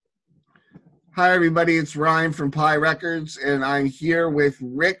Hi, everybody. It's Ryan from Pi Records, and I'm here with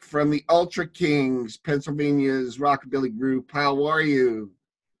Rick from the Ultra Kings, Pennsylvania's rockabilly group. How are you?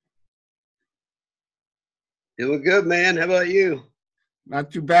 Doing good, man. How about you?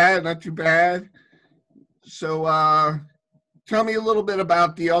 Not too bad, not too bad. So, tell me a little bit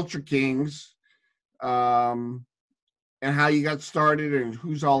about the Ultra Kings, um, and how you got started and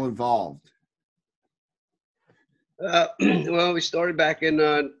who's all involved. Well, we started back in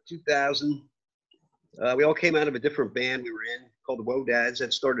 2000. We all came out of a different band we were in called the Woe Dads.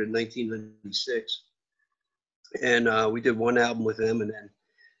 That started in 1996. And we did one album with them, and then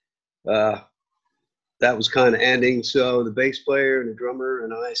that was kind of ending. So the bass player and the drummer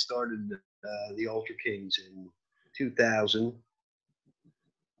and I started the Ultra Kings in 2000.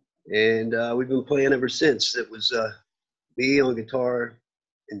 And we've been playing ever since. It was me on guitar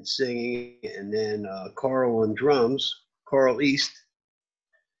and singing, and then Carl on drums, Carl East,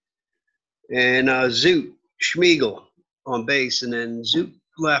 and Zoot Schmiegel on bass. And then Zoot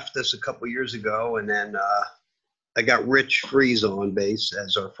left us a couple years ago, and then I got Rich Freeze on bass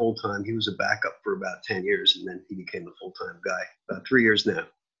as our full-time. He was a backup for about 10 years, and then he became the full-time guy, about 3 years now.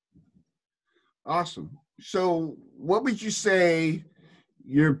 Awesome. So, what would you say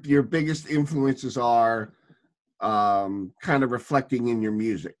your biggest influences are, kind of reflecting in your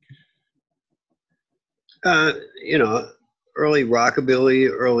music? You know, early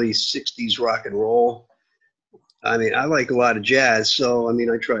rockabilly, early 60s rock and roll. I mean, I like a lot of jazz, so I mean,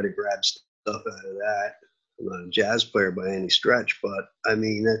 I try to grab stuff out of that. I'm not a jazz player by any stretch, but I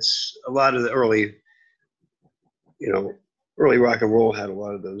mean, that's a lot of the early, early rock and roll had a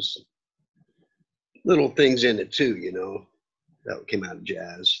lot of those little things in it too, that came out of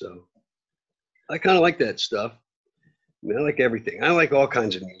jazz. So I kind of like that stuff. I mean, I like everything. I like all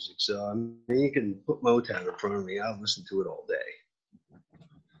kinds of music. So I mean, you can put Motown in front of me. I'll listen to it all day.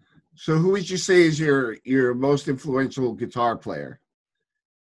 So, who would you say is your most influential guitar player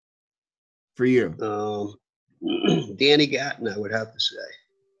for you? Danny Gatton, I would have to say.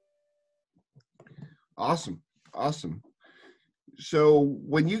 Awesome, awesome. So,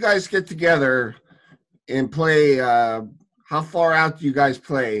 when you guys get together and play, how far out do you guys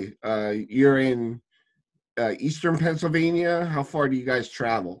play? You're in Eastern Pennsylvania. How far do you guys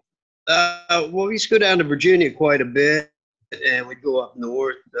travel? Well, we used to go down to Virginia quite a bit, and we'd go up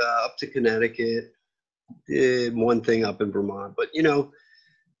north, up to Connecticut. Did one thing up in Vermont, but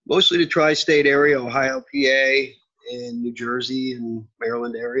mostly the tri-state area: Ohio, PA, and New Jersey and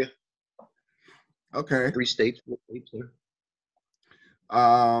Maryland area. Okay. 3 states, 4 states there.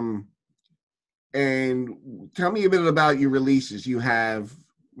 And tell me a bit about your releases. You have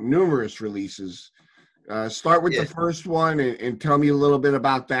numerous releases. Start with the first one and tell me a little bit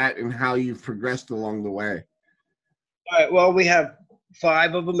about that and how you've progressed along the way. All right. Well, we have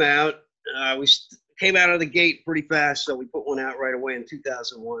 5 of them out. We came out of the gate pretty fast, so we put one out right away in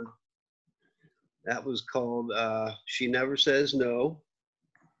 2001. That was called She Never Says No.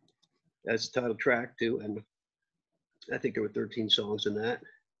 That's the title track, too. And I think there were 13 songs in that.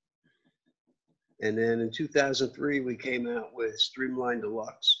 And then in 2003, we came out with Streamline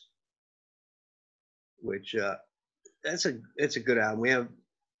Deluxe, which it's a good album. We have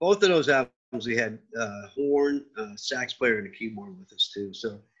both of those albums. We had horn, sax player, and a keyboard with us too.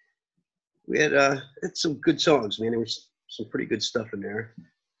 So we had it's some good songs, man. There was some pretty good stuff in there.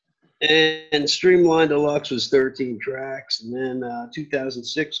 And Streamline Deluxe was 13 tracks. And then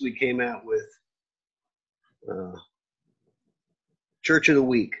 2006, we came out with Church of the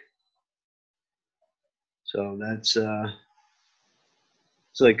Week. So that's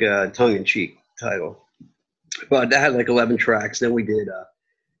it's like a tongue-in-cheek title. But that had like 11 tracks. Then we did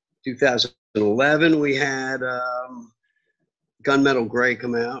 2011, we had Gunmetal Gray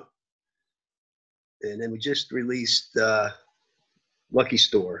come out. And then we just released Lucky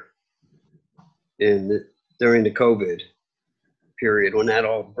Store during the COVID period, when that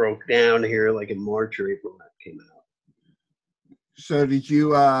all broke down here, like in March or April, that came out. So did you,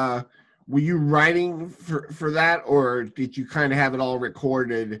 were you writing for that, or did you kind of have it all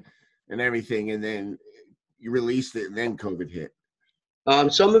recorded and everything, and then you released it and then COVID hit?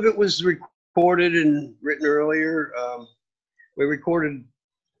 Some of it was recorded and written earlier. We recorded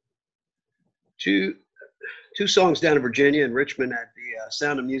two songs down in Virginia and Richmond at the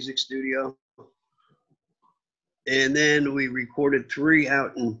Sound of Music studio. And then we recorded 3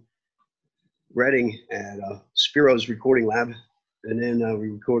 out in Reading at Spiro's Recording Lab. And then we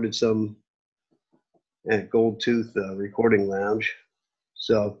recorded some at Gold Tooth Recording Lounge.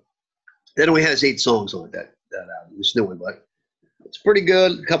 So that only has 8 songs on that album, this new one, but it's pretty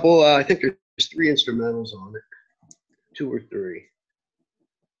good. A couple, I think there's 3 instrumentals on it, 2 or 3.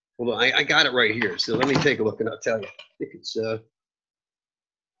 Hold on, I got it right here. So let me take a look and I'll tell you. I think it's 2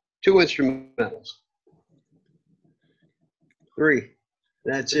 instrumentals. 3.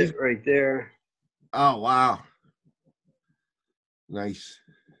 That's it right there. Oh, wow. Nice.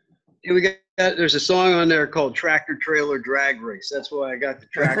 And we got, there's a song on there called Tractor Trailer Drag Race. That's why I got the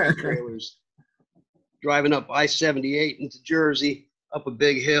tractor trailers driving up I-78 into Jersey, up a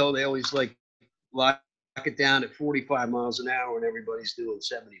big hill. They always like lock it down at 45 miles an hour and everybody's doing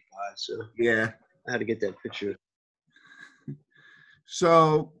 75. So Yeah. I had to get that picture.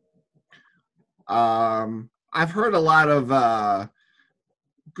 So I've heard a lot of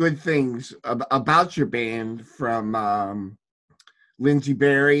good things about your band from Lindsey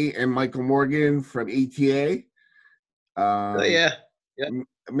Berry and Michael Morgan from ETA. Oh, yeah. Yeah.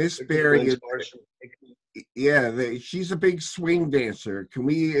 Miss Berry is, she's a big swing dancer. Can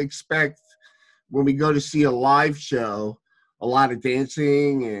we expect when we go to see a live show a lot of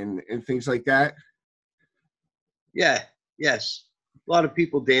dancing and things like that? Yeah. Yes. A lot of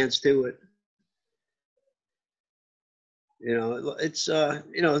people dance to it. You know, it's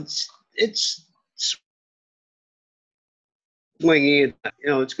it's swingy and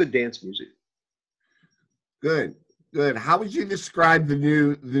it's good dance music. Good. How would you describe the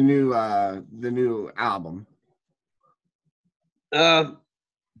new album?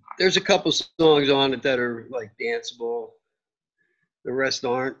 There's a couple songs on it that are like danceable. The rest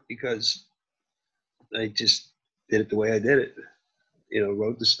aren't because I just did it the way I did it.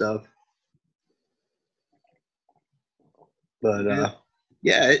 Wrote the stuff. But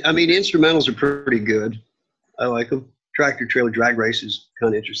yeah, I mean, the instrumentals are pretty good. I like them. Tractor Trailer Drag Race is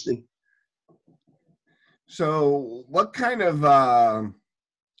kind of interesting. So what kind of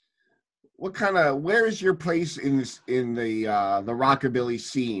where is your place in the rockabilly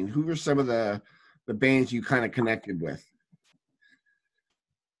scene? Who are some of the bands you kind of connected with?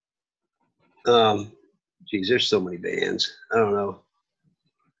 Geez, there's so many bands. I don't know.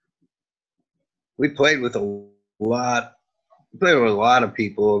 We played with a lot of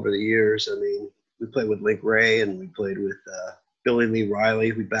people over the years. I mean, we played with Link Wray and we played with Billy Lee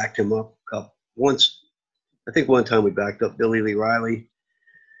Riley. We backed him up once. I think one time we backed up Billy Lee Riley.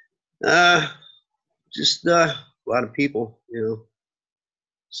 Just a lot of people,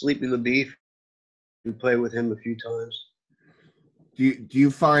 Sleepy LaBeef. We played with him a few times. Do you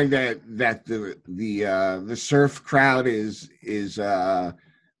find that the surf crowd is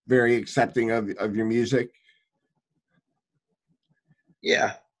very accepting of your music?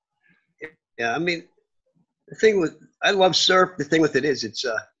 Yeah. I mean, I love surf. The thing with it is it's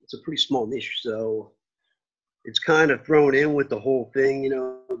a pretty small niche, so it's kind of thrown in with the whole thing,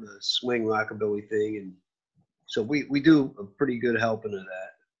 the swing rockabilly thing, and so we do a pretty good helping of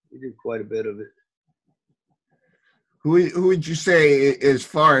that. We do quite a bit of it. Who would you say as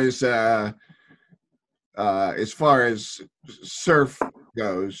far as surf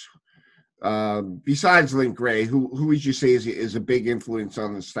goes, besides Link Wray, who would you say is a big influence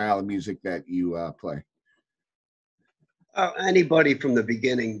on the style of music that you play? Anybody from the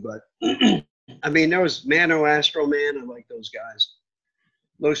beginning, but I mean, there was Mano Astro Man. I like those guys.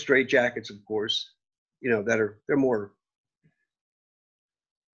 Low Straight Jackets, of course. They're more,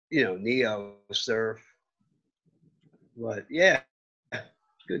 neo surf. But yeah,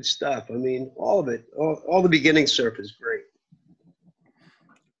 good stuff. I mean, all of it. All the beginning surf is great.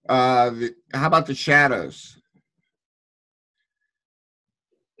 How about the Shadows?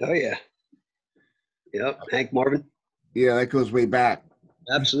 Oh yeah. Yep. Hank Marvin. Yeah, that goes way back.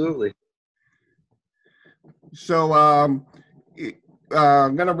 Absolutely. So I'm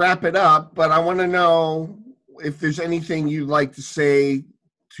gonna wrap it up, but I want to know if there's anything you'd like to say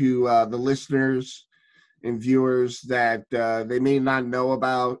to the listeners and viewers that they may not know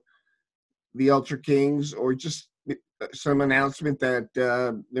about the Ultra Kings, or just some announcement that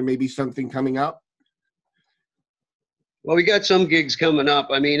there may be something coming up. Well, we got some gigs coming up.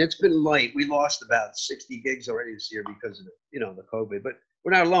 I mean, it's been light. We lost about 60 gigs already this year because of the COVID. But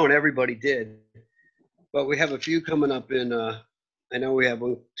we're not alone. Everybody did. But we have a few coming up in. I know we have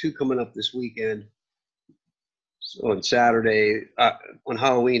 2 coming up this weekend. So on Saturday, on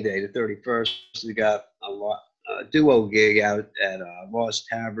Halloween Day, the 31st, we got a duo gig out at Lost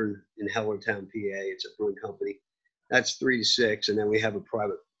Tavern in Hellertown, PA. It's a brewing company. That's 3 to 6, and then we have a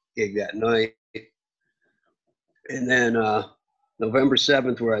private gig that night. And then November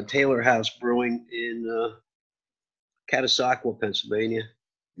 7th, we're at Taylor House Brewing in Catasauqua, Pennsylvania.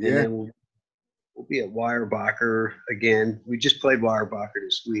 Yeah. And then we'll be at Weyerbacher again. We just played Weyerbacher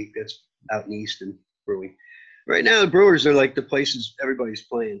this week. That's out in Easton Brewing. Right now, the brewers are like the places everybody's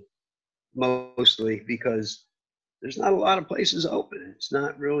playing, mostly because there's not a lot of places open. It's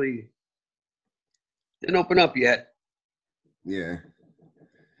not really, didn't open up yet. Yeah.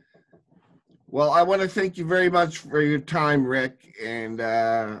 Well, I want to thank you very much for your time, Rick, and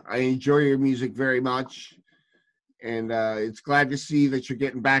I enjoy your music very much. And it's glad to see that you're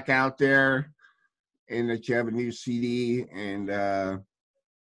getting back out there and that you have a new CD. And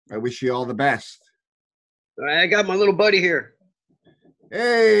I wish you all the best. All right, I got my little buddy here.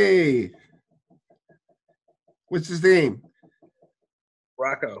 Hey, what's his name?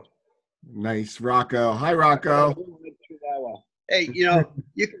 Rocco. Nice, Rocco. Hi, Rocco. Hey, you know,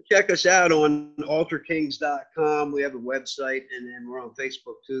 you can check us out on alterkings.com. We have a website, and then we're on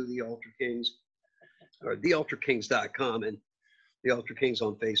Facebook too, The Altar Kings, or thealtarkings.com, and The Altar Kings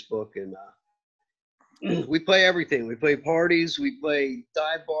on Facebook. And we play everything. We play parties, we play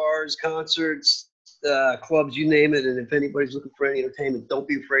dive bars, concerts, clubs, you name it. And if anybody's looking for any entertainment, don't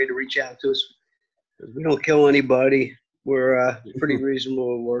be afraid to reach out to us. We don't kill anybody. We're pretty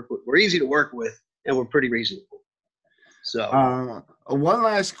reasonable to work with. We're easy to work with, and we're pretty reasonable. So one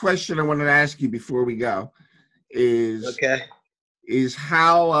last question I wanted to ask you before we go is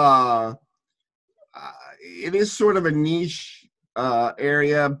how it is sort of a niche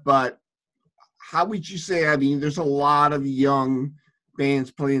area, but how would you say? I mean, there's a lot of young bands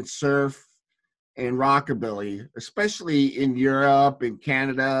playing surf and rockabilly, especially in Europe and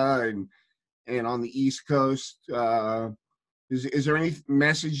Canada and on the East Coast. Is there any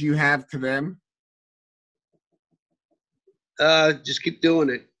message you have to them? Just keep doing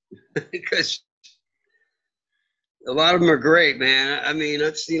it because a lot of them are great, man. I mean,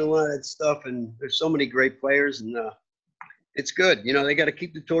 I've seen a lot of that stuff, and there's so many great players, and it's good. You know, they got to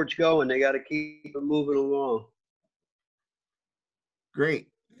keep the torch going. They got to keep it moving along. Great.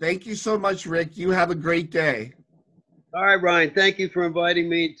 Thank you so much, Rick. You have a great day. All right, Ryan. Thank you for inviting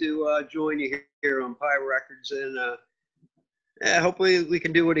me to join you here on Pie Records, and hopefully we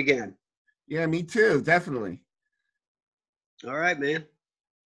can do it again. Yeah, me too. Definitely. All right, man.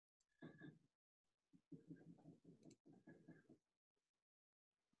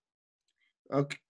 Okay.